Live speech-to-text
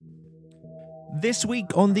This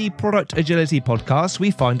week on the Product Agility podcast, we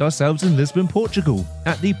find ourselves in Lisbon, Portugal,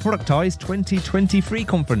 at the Productized 2023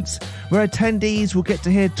 conference, where attendees will get to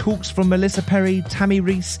hear talks from Melissa Perry, Tammy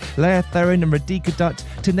Rees, Leah Theron and Radhika Dutt,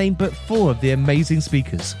 to name but 4 of the amazing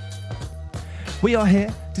speakers. We are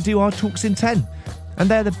here to do our talks in 10, and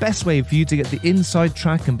they're the best way for you to get the inside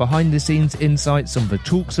track and behind-the-scenes insights on the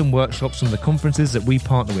talks and workshops from the conferences that we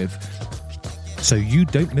partner with, so you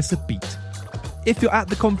don't miss a beat. If you're at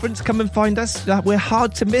the conference, come and find us. We're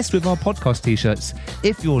hard to miss with our podcast t-shirts.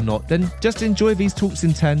 If you're not, then just enjoy these talks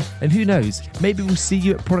in 10, and who knows, maybe we'll see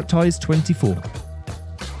you at Productized 24.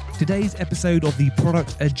 Today's episode of the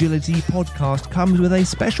Product Agility podcast comes with a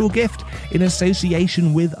special gift in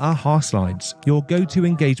association with Aha Slides, your go-to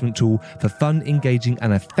engagement tool for fun, engaging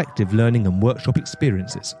and effective learning and workshop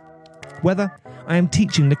experiences. Whether I am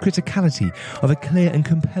teaching the criticality of a clear and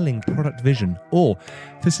compelling product vision or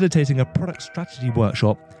facilitating a product strategy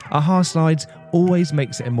workshop, Aha Slides always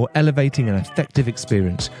makes it a more elevating and effective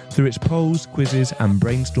experience through its polls, quizzes and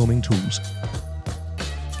brainstorming tools.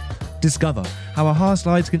 Discover how Aha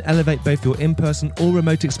Slides can elevate both your in-person or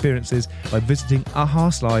remote experiences by visiting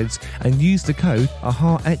Aha Slides and use the code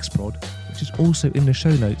AHAXPROD, which is also in the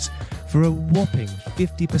show notes, for a whopping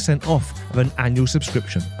 50% off of an annual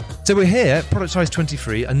subscription. So we're here at Productized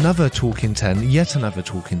 23, another talk in 10, yet another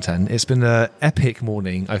talk in 10. It's been an epic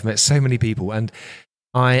morning. I've met so many people and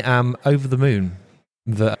I am over the moon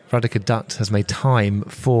that Radhika Dutt has made time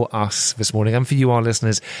for us this morning and for you, our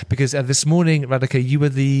listeners, because this morning, Radhika, you were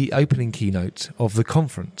the opening keynote of the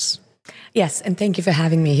conference. Yes, and thank you for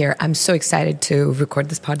having me here. I'm so excited to record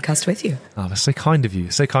this podcast with you. Oh, that's so kind of you.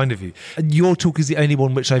 So kind of you. Your talk is the only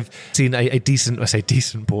one which I've seen a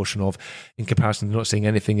decent portion of in comparison to not seeing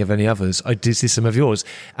anything of any others. I did see some of yours.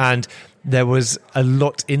 And there was a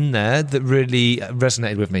lot in there that really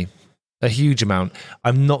resonated with me. A huge amount.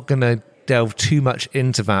 I'm not going to delve too much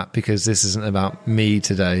into that because this isn't about me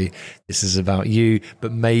today. This is about you,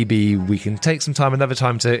 but maybe we can take some time another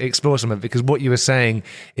time to explore some of it, because what you were saying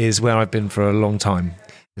is where I've been for a long time.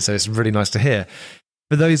 And so it's really nice to hear.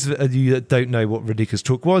 For those of you that don't know what Radhika's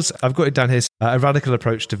talk was, I've got it down here, a radical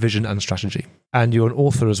approach to vision and strategy. And you're an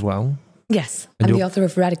author as well. Yes, I'm the author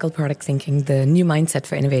of Radical Product Thinking, the new mindset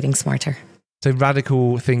for innovating smarter. So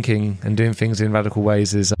radical thinking and doing things in radical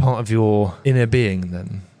ways is a part of your inner being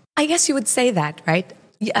then? I guess you would say that, right?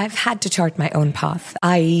 I've had to chart my own path.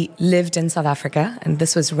 I lived in South Africa, and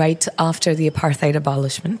this was right after the apartheid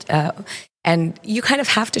abolishment. And you kind of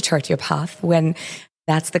have to chart your path when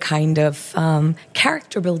that's the kind of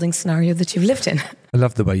character building scenario that you've lived in. I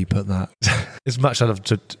love the way you put that. It's much I'd love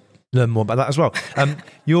to learn more about that as well.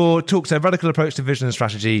 Your talk, so Radical Approach to Vision and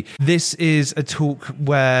Strategy. This is a talk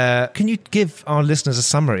where, can you give our listeners a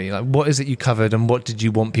summary? Like, what is it you covered and what did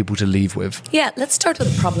you want people to leave with? Yeah, let's start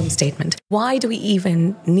with a problem statement. Why do we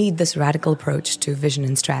even need this radical approach to vision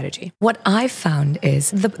and strategy? What I've found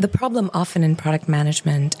is the problem often in product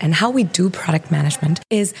management and how we do product management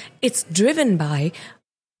is it's driven by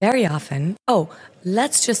very often,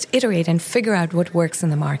 let's just iterate and figure out what works in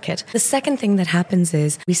the market. The second thing that happens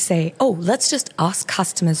is we say, let's just ask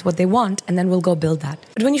customers what they want and then we'll go build that.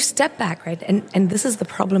 But when you step back, right, and this is the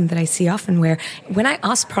problem that I see often where when I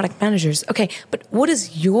ask product managers, okay, but what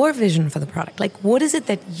is your vision for the product? Like, what is it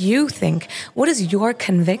that you think? What is your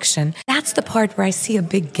conviction? That's the part where I see a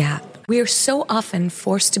big gap. We are so often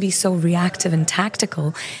forced to be so reactive and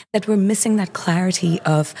tactical that we're missing that clarity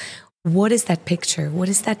of what is that picture? What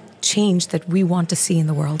is that change that we want to see in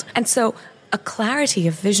the world? And so a clarity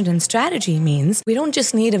of vision and strategy means we don't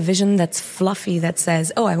just need a vision that's fluffy that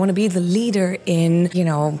says, I want to be the leader in,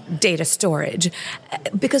 data storage.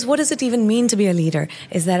 Because what does it even mean to be a leader?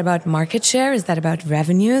 Is that about market share? Is that about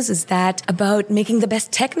revenues? Is that about making the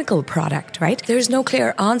best technical product, right? There's no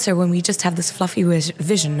clear answer when we just have this fluffy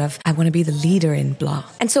vision of, I want to be the leader in blah.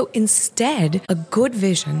 And so instead, a good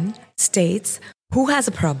vision states, who has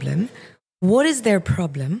a problem? What is their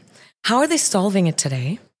problem? How are they solving it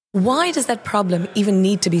today? Why does that problem even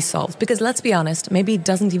need to be solved? Because let's be honest, maybe it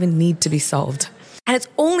doesn't even need to be solved. And it's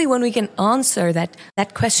only when we can answer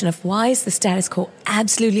that question of why is the status quo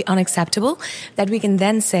absolutely unacceptable that we can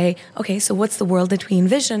then say, okay, so what's the world that we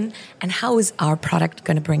envision and how is our product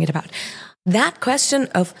going to bring it about? That question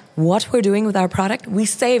of what we're doing with our product, we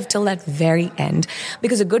save till that very end.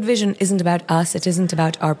 Because a good vision isn't about us, it isn't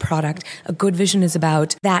about our product. A good vision is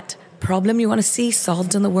about that problem you want to see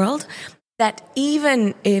solved in the world, that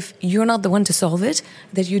even if you're not the one to solve it,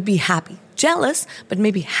 that you'd be happy. Jealous, but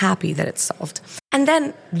maybe happy that it's solved. And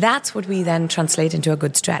then that's what we then translate into a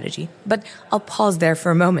good strategy. But I'll pause there for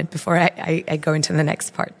a moment before I go into the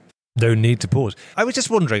next part. No need to pause. I was just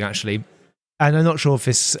wondering, actually, and I'm not sure if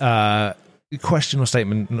this question or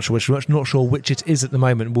statement, not sure which it is at the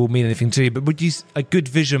moment, will mean anything to you, but a good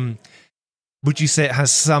vision, would you say it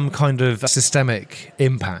has some kind of systemic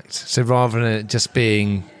impact? So rather than it just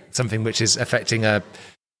being something which is affecting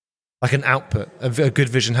like an output, a good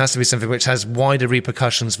vision has to be something which has wider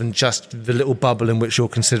repercussions than just the little bubble in which you're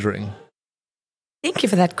considering. Thank you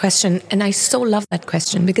for that question. And I so love that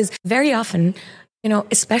question because very often,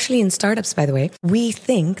 especially in startups, by the way, we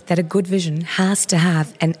think that a good vision has to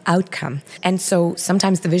have an outcome. And so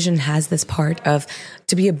sometimes the vision has this part of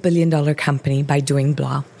to be $1 billion company by doing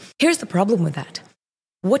blah. Here's the problem with that.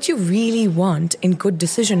 What you really want in good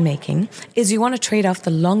decision making is you want to trade off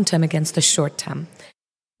the long term against the short term.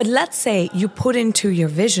 But let's say you put into your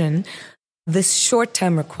vision this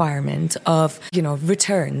short-term requirement of,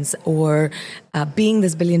 returns or being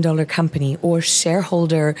this $1 billion company or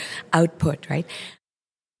shareholder output, right?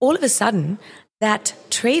 All of a sudden, that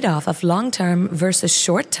trade-off of long-term versus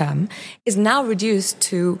short-term is now reduced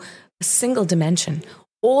to a single dimension.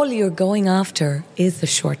 All you're going after is the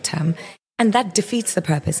short-term. And that defeats the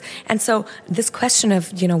purpose. And so this question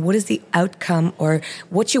of, what is the outcome or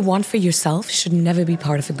what you want for yourself should never be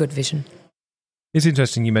part of a good vision. It's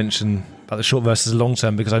interesting you mentioned about the short versus long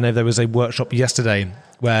term, because I know there was a workshop yesterday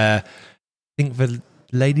where I think the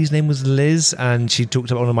lady's name was Liz, and she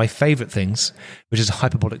talked about one of my favourite things, which is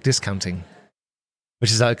hyperbolic discounting,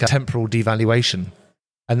 which is like a temporal devaluation.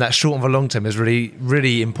 And that short and the long term is really,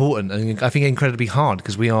 really important, and I think incredibly hard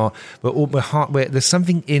because there's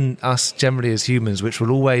something in us generally as humans which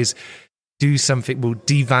will always do something, will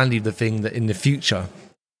devalue the thing that in the future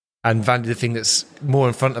and value the thing that's more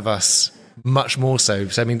in front of us much more so.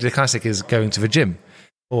 So, I mean, the classic is going to the gym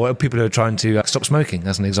or people who are trying to stop smoking,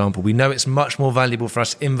 as an example. We know it's much more valuable for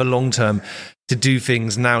us in the long term to do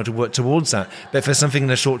things now to work towards that. But if there's something in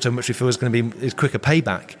the short term which we feel is going to be quicker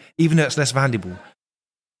payback, even though it's less valuable,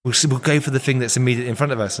 we'll go for the thing that's immediate in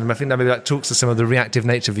front of us. And I think that maybe that talks to some of the reactive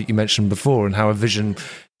nature that you mentioned before and how a vision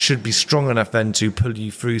should be strong enough then to pull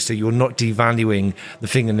you through so you're not devaluing the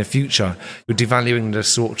thing in the future. You're devaluing the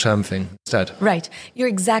short-term thing instead. Right. You're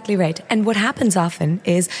exactly right. And what happens often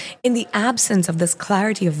is in the absence of this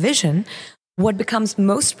clarity of vision, what becomes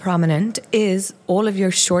most prominent is all of your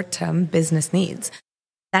short-term business needs.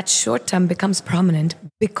 That short term becomes prominent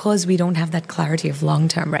because we don't have that clarity of long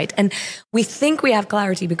term, right? And we think we have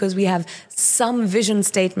clarity because we have some vision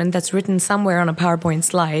statement that's written somewhere on a PowerPoint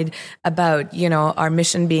slide about, our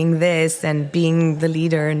mission being this and being the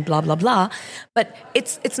leader and blah, blah, blah. But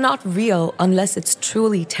it's not real unless it's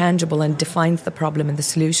truly tangible and defines the problem and the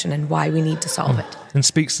solution and why we need to solve it. And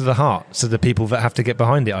speaks to the heart. So the people that have to get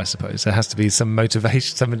behind it, I suppose. There has to be some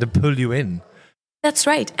motivation, something to pull you in. That's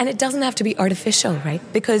right. And it doesn't have to be artificial, right?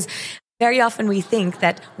 Because very often we think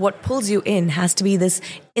that what pulls you in has to be this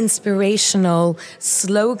inspirational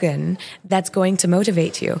slogan that's going to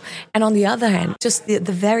motivate you. And on the other hand, just the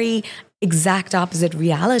very exact opposite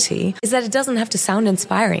reality is that it doesn't have to sound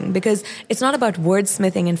inspiring because it's not about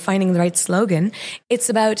wordsmithing and finding the right slogan. It's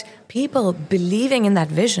about people believing in that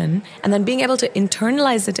vision and then being able to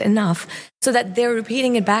internalize it enough so that they're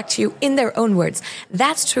repeating it back to you in their own words.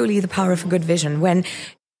 That's truly the power of a good vision. When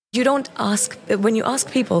you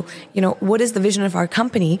ask people, what is the vision of our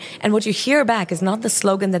company? And what you hear back is not the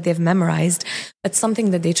slogan that they've memorized, but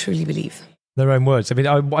something that they truly believe. Their own words. I mean,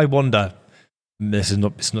 I wonder, it's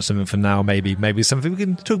not something for now, maybe something we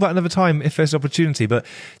can talk about another time if there's opportunity, but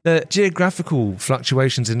the geographical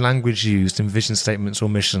fluctuations in language used in vision statements or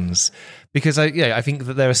missions. Because I think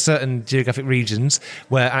that there are certain geographic regions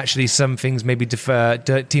where actually some things may be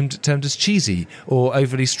termed as cheesy or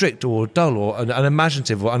overly strict or dull or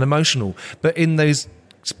unimaginative or unemotional. But in those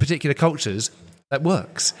particular cultures, that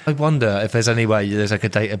works. I wonder if there's any way there's like a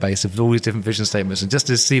database of all these different vision statements and just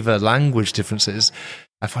to see the language differences.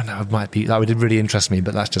 I find that would really interest me,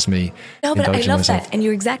 but that's just me. No, but I love myself. that. And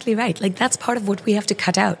you're exactly right. Like that's part of what we have to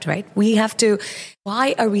cut out, right?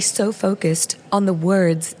 Why are we so focused on the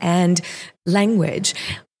words and language?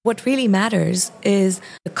 What really matters is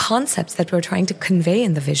the concepts that we're trying to convey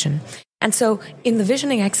in the vision. And so in the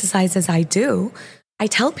visioning exercises I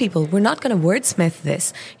tell people, we're not going to wordsmith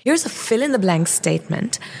this. Here's a fill-in-the-blank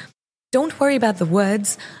statement. Don't worry about the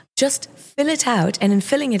words. Just fill it out. And in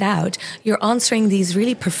filling it out, you're answering these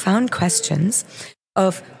really profound questions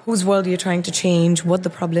of whose world you're trying to change, what the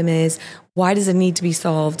problem is, why does it need to be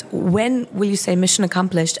solved, when will you say mission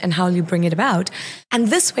accomplished, and how will you bring it about. And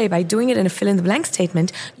this way, by doing it in a fill-in-the-blank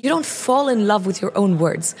statement, you don't fall in love with your own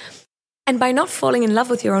words. And by not falling in love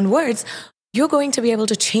with your own words, you're going to be able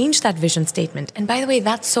to change that vision statement. And by the way,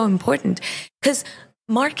 that's so important because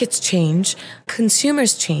markets change,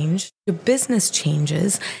 consumers change, your business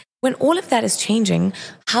changes. when all of that is changing,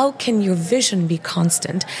 how can your vision be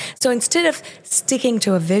constant? So instead of sticking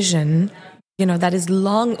to a vision, that is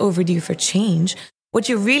long overdue for change, what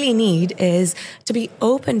you really need is to be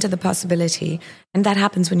open to the possibility, and that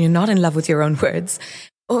happens when you're not in love with your own words,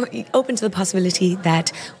 or open to the possibility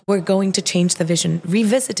that we're going to change the vision,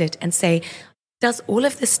 revisit it and say, does all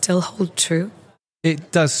of this still hold true?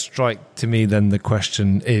 It does strike to me then the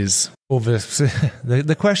question is, or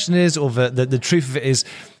the question is, or the truth of it is,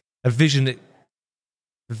 a vision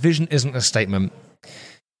isn't a statement.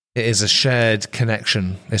 It is a shared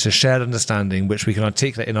connection. It's a shared understanding which we can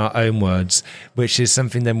articulate in our own words, which is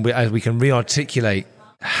something then we can re-articulate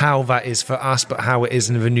how that is for us, but how it is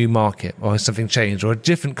in a new market or something changed or a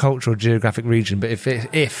different cultural geographic region. But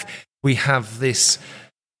if we have this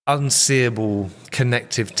unseeable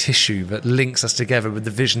connective tissue that links us together with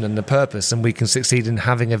the vision and the purpose, and we can succeed in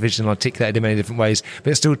having a vision articulated in many different ways,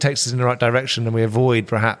 but it still takes us in the right direction, and we avoid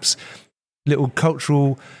perhaps little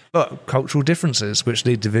cultural differences which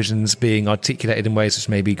lead to visions being articulated in ways which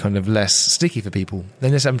may be kind of less sticky for people.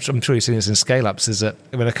 Then I'm sure you've seen this in scale-ups, is that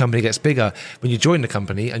when a company gets bigger, when you join the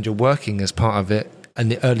company and you're working as part of it in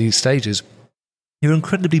the early stages, you're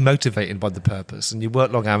incredibly motivated by the purpose, and you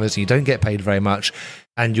work long hours and you don't get paid very much,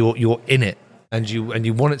 and you're in it, and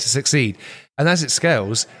you want it to succeed. And as it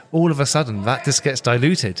scales, all of a sudden that just gets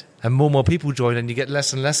diluted, and more people join, and you get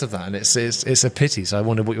less and less of that, and it's a pity. So I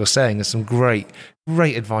wonder what you're saying. There's some great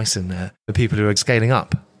advice in there for people who are scaling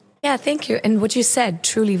up. Yeah, thank you. And what you said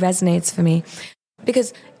truly resonates for me,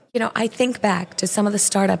 because I think back to some of the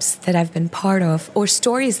startups that I've been part of, or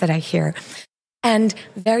stories that I hear. And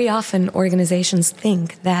very often organizations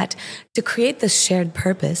think that to create this shared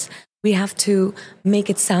purpose, we have to make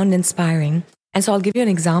it sound inspiring. And so I'll give you an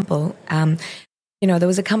example. There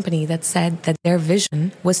was a company that said that their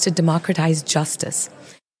vision was to democratize justice.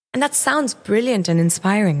 And that sounds brilliant and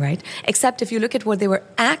inspiring, right? Except if you look at what they were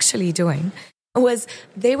actually doing, was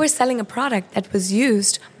they were selling a product that was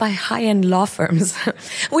used by high-end law firms,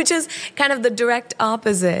 which is kind of the direct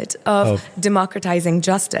opposite of democratizing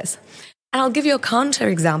justice. And I'll give you a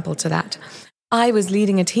counter-example to that. I was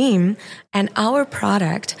leading a team, and our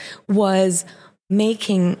product was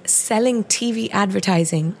making selling TV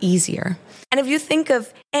advertising easier. And if you think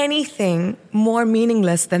of anything more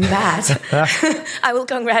meaningless than that, I will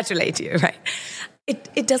congratulate you, right?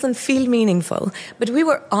 It doesn't feel meaningful. But we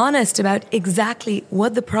were honest about exactly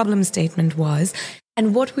what the problem statement was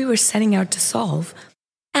and what we were setting out to solve.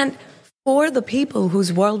 And for the people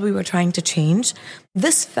whose world we were trying to change,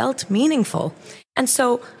 this felt meaningful. And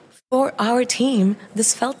so for our team,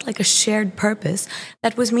 this felt like a shared purpose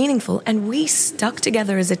that was meaningful. And we stuck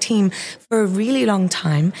together as a team for a really long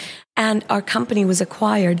time. And our company was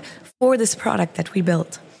acquired for this product that we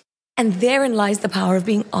built. And therein lies the power of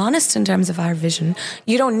being honest in terms of our vision.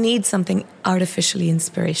 You don't need something artificially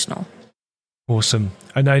inspirational. Awesome.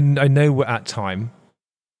 And I know we're at time.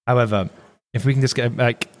 However, if we can just get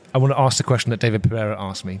I want to ask the question that David Pereira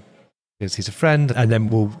asked me, because he's a friend, and then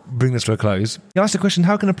we'll bring this to a close. He asked the question,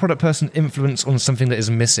 how can a product person influence on something that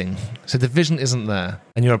is missing? So the vision isn't there,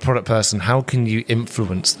 and you're a product person. How can you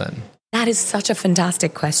influence then? That is such a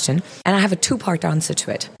fantastic question, and I have a two-part answer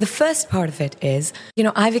to it. The first part of it is,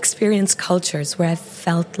 I've experienced cultures where I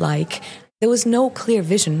felt like there was no clear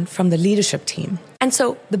vision from the leadership team. And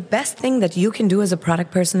so the best thing that you can do as a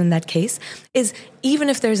product person in that case is, even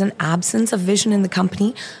if there's an absence of vision in the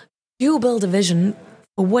company, you build a vision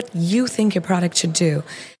for what you think your product should do.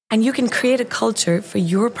 And you can create a culture for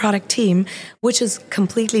your product team, which is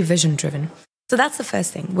completely vision-driven. So that's the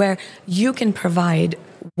first thing, where you can provide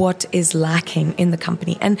what is lacking in the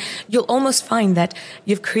company. And you'll almost find that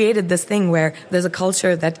you've created this thing where there's a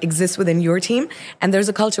culture that exists within your team, and there's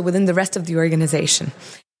a culture within the rest of the organization.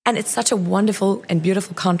 And it's such a wonderful and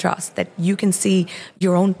beautiful contrast that you can see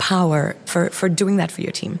your own power for doing that for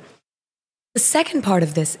your team. The second part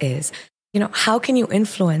of this is, how can you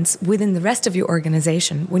influence within the rest of your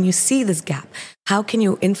organization when you see this gap? How can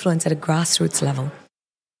you influence at a grassroots level?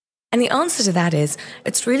 And the answer to that is,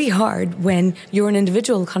 it's really hard when you're an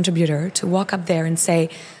individual contributor to walk up there and say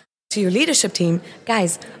to your leadership team,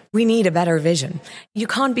 guys, we need a better vision. You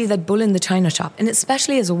can't be that bull in the china shop. And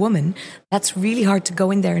especially as a woman, that's really hard to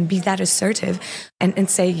go in there and be that assertive and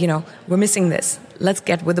say, we're missing this. Let's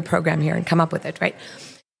get with the program here and come up with it, right?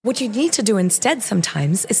 What you need to do instead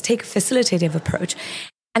sometimes is take a facilitative approach.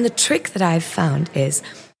 And the trick that I've found is,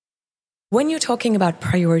 when you're talking about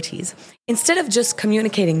priorities, instead of just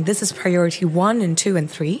communicating this is priority 1 and 2 and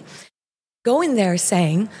 3, go in there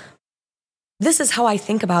saying, this is how I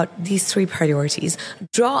think about these 3 priorities.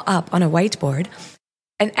 Draw up on a whiteboard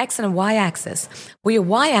an X and a Y axis, where your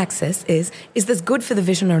Y axis is this good for the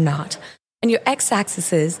vision or not? And your X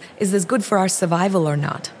axis is this good for our survival or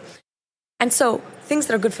not? And so things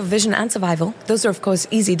that are good for vision and survival, those are, of course,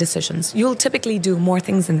 easy decisions. You'll typically do more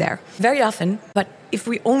things in there, very often. But if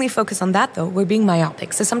we only focus on that, though, we're being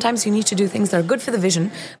myopic. So sometimes you need to do things that are good for the vision,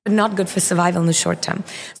 but not good for survival in the short term.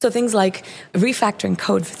 So things like refactoring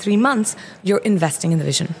code for 3 months, you're investing in the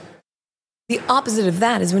vision. The opposite of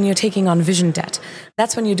that is when you're taking on vision debt.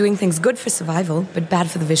 That's when you're doing things good for survival, but bad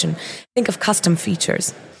for the vision. Think of custom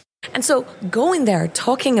features. And so going there,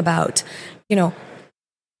 talking about,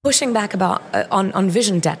 pushing back about on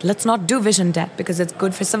vision debt. Let's not do vision debt because it's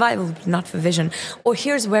good for survival, but not for vision. Or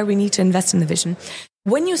here's where we need to invest in the vision.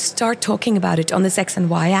 When you start talking about it on this X and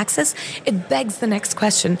Y axis, it begs the next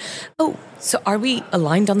question. Oh, so are we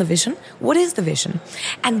aligned on the vision? What is the vision?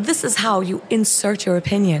 And this is how you insert your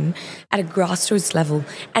opinion at a grassroots level.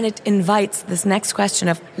 And it invites this next question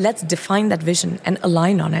of let's define that vision and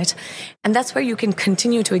align on it. And that's where you can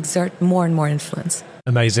continue to exert more and more influence.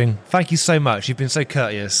 Amazing. Thank you so much. You've been so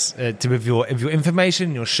courteous with your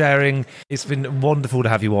information, your sharing. It's been wonderful to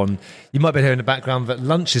have you on. You might be hearing in the background that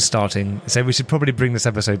lunch is starting, so we should probably bring this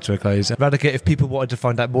episode to a close. Radhika, if people wanted to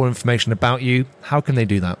find out more information about you, how can they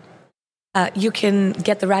do that? You can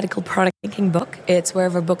get the Radical Product Thinking book. It's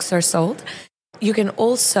wherever books are sold. You can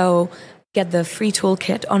also get the free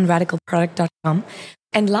toolkit on radicalproduct.com.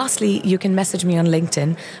 And lastly, you can message me on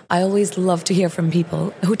LinkedIn. I always love to hear from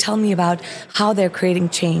people who tell me about how they're creating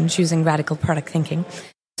change using radical product thinking.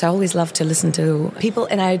 So I always love to listen to people,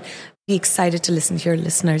 and I'd be excited to listen to your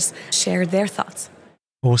listeners share their thoughts.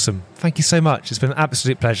 Awesome. Thank you so much. It's been an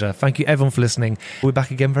absolute pleasure. Thank you everyone for listening. We'll be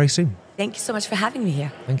back again very soon. Thank you so much for having me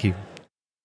here. Thank you.